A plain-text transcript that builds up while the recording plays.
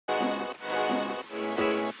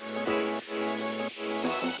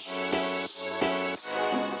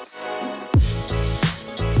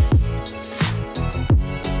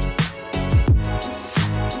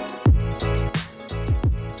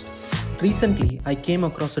Recently, I came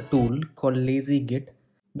across a tool called Lazy Git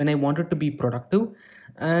when I wanted to be productive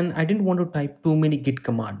and I didn't want to type too many Git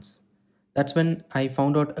commands. That's when I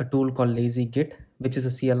found out a tool called Lazy Git, which is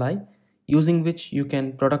a CLI, using which you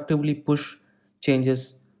can productively push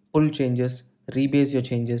changes, pull changes, rebase your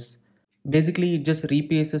changes. Basically, it just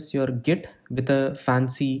replaces your Git with a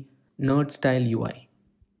fancy nerd style UI.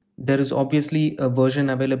 There is obviously a version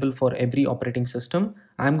available for every operating system.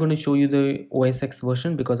 I'm going to show you the OS X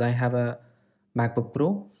version because I have a MacBook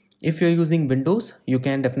Pro. If you're using Windows, you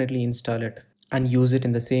can definitely install it and use it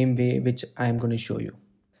in the same way which I'm going to show you.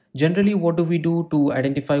 Generally, what do we do to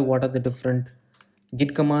identify what are the different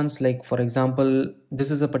Git commands? Like for example,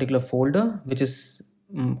 this is a particular folder which is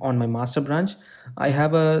on my master branch. I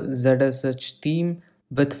have a ZSH theme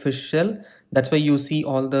with fish shell. That's why you see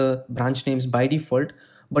all the branch names by default.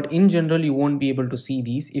 But in general, you won't be able to see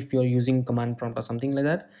these if you're using command prompt or something like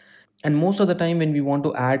that. And most of the time when we want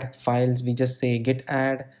to add files, we just say git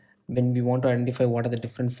add. When we want to identify what are the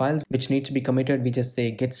different files which need to be committed, we just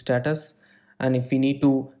say git status. And if we need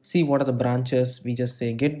to see what are the branches, we just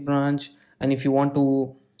say git branch. And if you want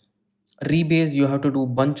to rebase, you have to do a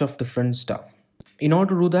bunch of different stuff. In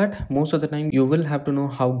order to do that, most of the time you will have to know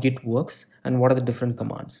how git works and what are the different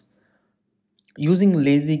commands. Using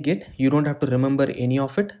Lazy Git, you don't have to remember any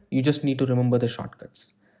of it, you just need to remember the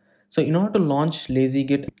shortcuts. So in order to launch Lazy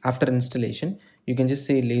Git after installation, you can just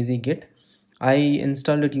say Lazy Git. I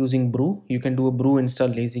installed it using brew. You can do a brew install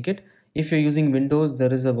Lazy Git. If you're using Windows,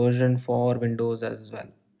 there is a version for Windows as well,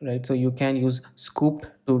 right? So you can use scooped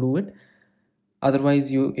to do it.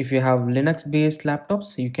 Otherwise, if you have Linux based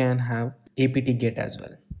laptops, you can have apt-get as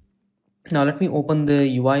well. Now let me open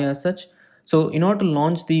the UI as such. So in order to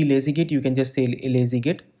launch the Lazy Git, you can just say Lazy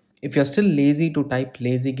Git. If you're still lazy to type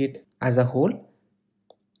Lazy Git as a whole,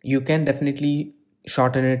 you can definitely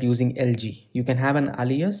shorten it using LG. You can have an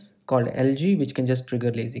alias called LG which can just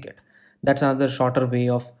trigger Lazy Git. That's another shorter way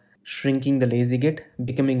of shrinking the Lazy Git,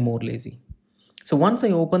 becoming more lazy. So once I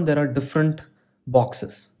open, there are different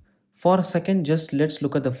boxes. For a second, just let's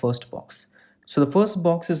look at the first box. So the first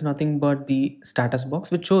box is nothing but the status box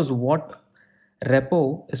which shows what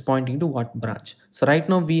repo is pointing to what branch. So right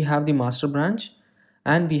now we have the master branch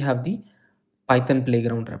and we have the Python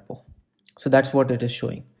playground repo. So that's what it is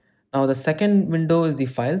showing. Now the second window is the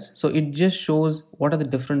files. So it just shows what are the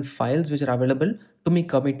different files which are available to be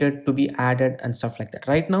committed, to be added and stuff like that.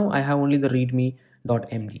 Right now I have only the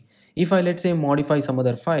readme.md. If I, let's say, modify some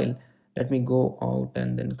other file, let me go out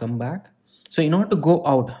and then come back. So in order to go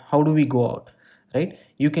out, how do we go out, right?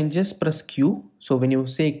 You can just press Q. So when you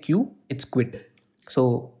say Q, it's quit.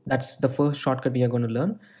 So that's the first shortcut we are going to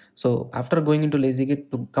learn. So after going into Lazy Git,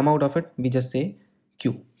 to come out of it, we just say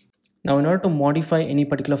Q. Now in order to modify any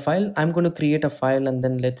particular file, I'm going to create a file and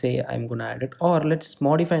then let's say I'm going to add it, or let's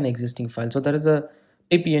modify an existing file. So there is a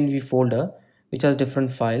pip.env folder which has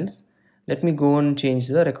different files. Let me go and change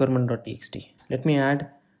the requirement.txt. Let me add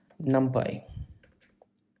numpy.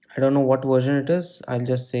 I don't know what version it is. I'll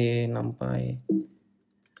just say numpy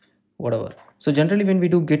whatever. So generally when we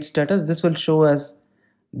do git status, this will show as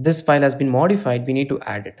this file has been modified. We need to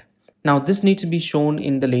add it. Now this needs to be shown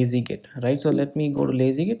in the Lazy Git, right? So let me go to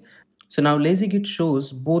Lazy Git. So now Lazy Git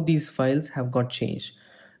shows both these files have got changed.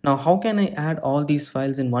 Now how can I add all these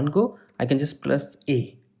files in one go? I can just press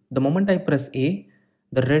A. The moment I press A,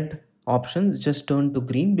 the red options just turn to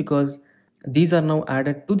green because these are now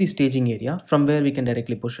added to the staging area from where we can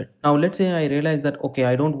directly push it. Now let's say I realize that, okay,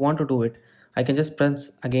 I don't want to do it. I can just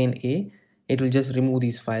press again A. It will just remove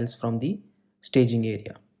these files from the staging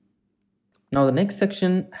area. Now the next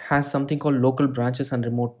section has something called local branches and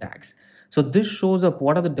remote tags. So this shows up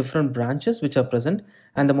what are the different branches which are present,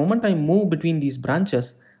 and the moment I move between these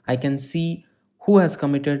branches, I can see who has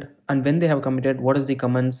committed and when they have committed, what is the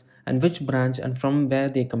comments and which branch and from where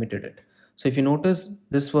they committed it. So if you notice,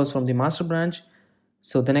 this was from the master branch.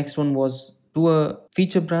 So the next one was to a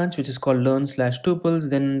feature branch which is called learn/tuples.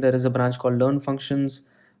 Then there is a branch called learn functions,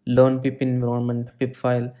 learn pip environment, pip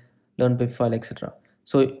file, learn pip file, etc.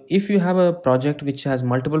 So if you have a project which has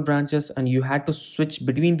multiple branches and you had to switch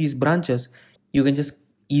between these branches, you can just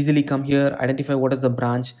easily come here, identify what is the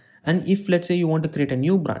branch. And if let's say you want to create a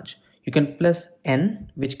new branch, you can press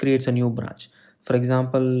N, which creates a new branch. For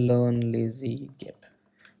example, learn Lazy Git.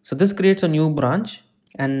 So this creates a new branch,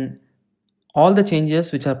 and all the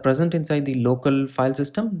changes which are present inside the local file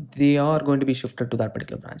system, they are going to be shifted to that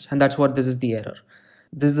particular branch. And that's what this is the error.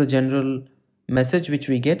 This is a general message which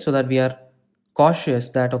we get so that we are cautious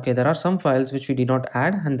that, okay, there are some files which we did not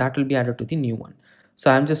add and that will be added to the new one. So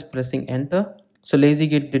I'm just pressing enter. So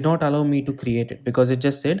LazyGit did not allow me to create it because it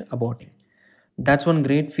just said aborting. That's one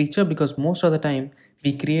great feature, because most of the time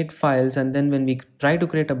we create files and then when we try to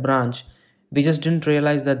create a branch, we just didn't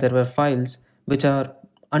realize that there were files which are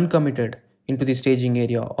uncommitted into the staging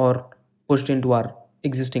area or pushed into our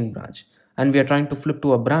existing branch. And we are trying to flip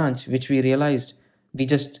to a branch which we realized we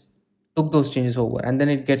just took those changes over, and then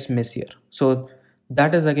it gets messier. So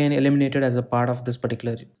that is again eliminated as a part of this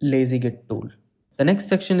particular LazyGit tool. The next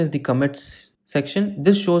section is the commits section.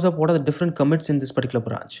 This shows up what are the different commits in this particular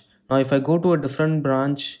branch. Now if I go to a different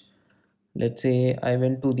branch, let's say I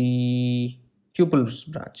went to the tuples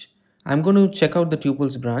branch, I'm going to check out the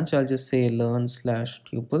tuples branch. I'll just say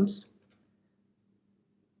learn/tuples.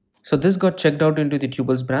 So this got checked out into the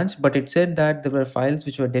tuples branch, but it said that there were files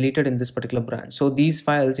which were deleted in this particular branch. So these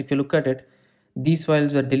files, if you look at it, these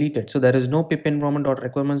files were deleted. So there is no pip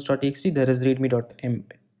environment.requirements.txt, there is readme.md.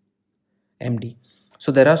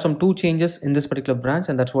 So there are some two changes in this particular branch,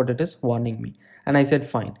 and that's what it is warning me. And I said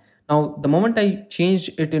fine. Now the moment I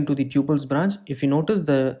changed it into the tuples branch, if you notice,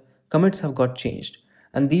 the commits have got changed,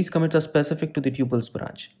 and these commits are specific to the tuples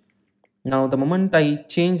branch. Now the moment I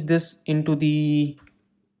change this into the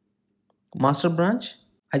master branch,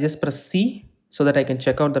 I just press C so that I can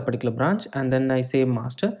check out that particular branch, and then I say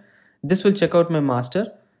master. This will check out my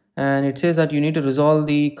master, and it says that you need to resolve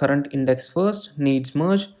the current index first, needs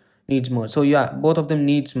merge. So yeah, both of them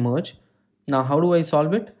needs merge. Now how do I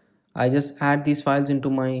solve it? I just add these files into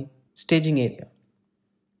my staging area.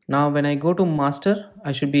 Now when I go to master,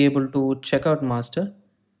 I should be able to check out master.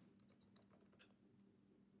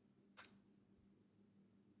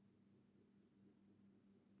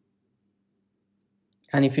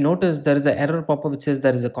 And if you notice, there is an error pop-up which says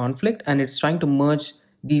there is a conflict, and it's trying to merge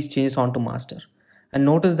these changes onto master. And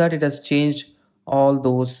notice that it has changed all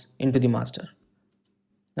those into the master.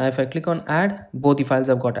 Now if I click on add, both the files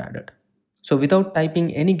have got added. So without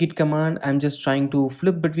typing any git command, I'm just trying to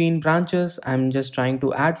flip between branches, I'm just trying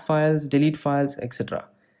to add files, delete files, etc.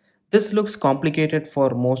 This looks complicated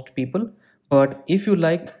for most people, but if you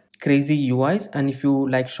like crazy UIs and if you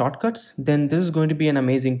like shortcuts, then this is going to be an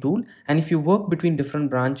amazing tool. And if you work between different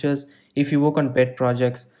branches, if you work on pet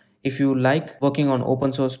projects, if you like working on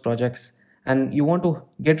open source projects and you want to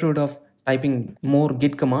get rid of typing more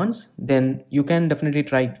git commands, then you can definitely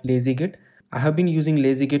try LazyGit. I have been using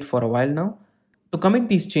LazyGit for a while now. To commit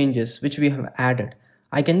these changes which we have added,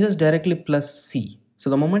 I can just directly press C.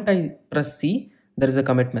 So the moment I press C, there is a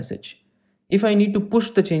commit message. If I need to push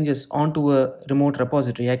the changes onto a remote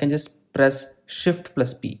repository, I can just press Shift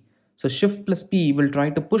plus P. So Shift plus P will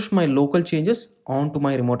try to push my local changes onto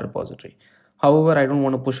my remote repository. However, I don't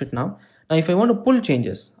want to push it now. Now, if I want to pull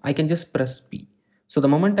changes, I can just press P. So the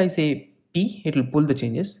moment I say P, it will pull the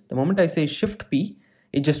changes. The moment I say Shift P,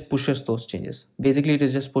 it just pushes those changes. Basically, it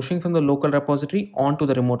is just pushing from the local repository onto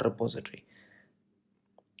the remote repository.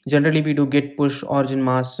 Generally, we do git push origin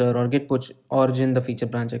master or git push origin the feature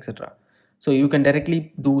branch, etc. So you can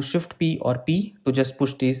directly do Shift P or P to just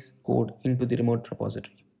push this code into the remote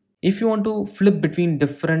repository. If you want to flip between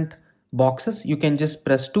different boxes, you can just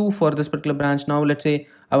press 2 for this particular branch. Now let's say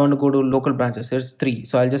I want to go to local branches. There's 3,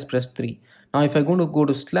 so I'll just press 3. Now if I go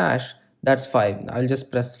to slash, that's 5. I'll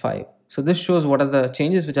just press 5. So this shows what are the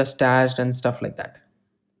changes which are stashed and stuff like that.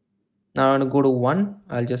 Now I want to go to 1.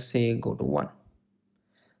 I'll just say go to 1.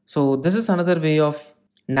 So this is another way of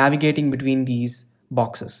navigating between these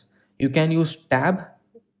boxes. You can use tab,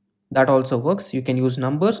 that also works. You can use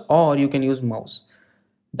numbers, or you can use mouse.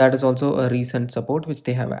 That is also a recent support which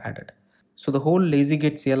they have added. So the whole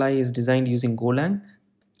LazyGit CLI is designed using Golang.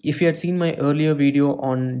 If you had seen my earlier video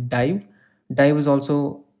on Dive is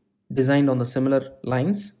also designed on the similar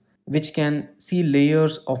lines, which can see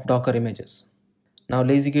layers of Docker images. Now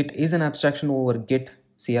LazyGit is an abstraction over Git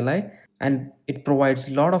CLI, and it provides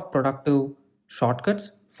a lot of productive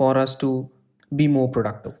shortcuts for us to be more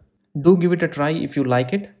productive. Do give it a try if you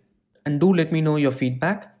like it, and do let me know your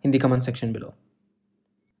feedback in the comment section below.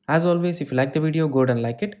 As always, if you like the video, go ahead and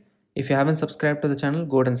like it. If you haven't subscribed to the channel,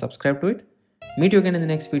 go ahead and subscribe to it. Meet you again in the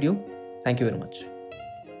next video. Thank you very much.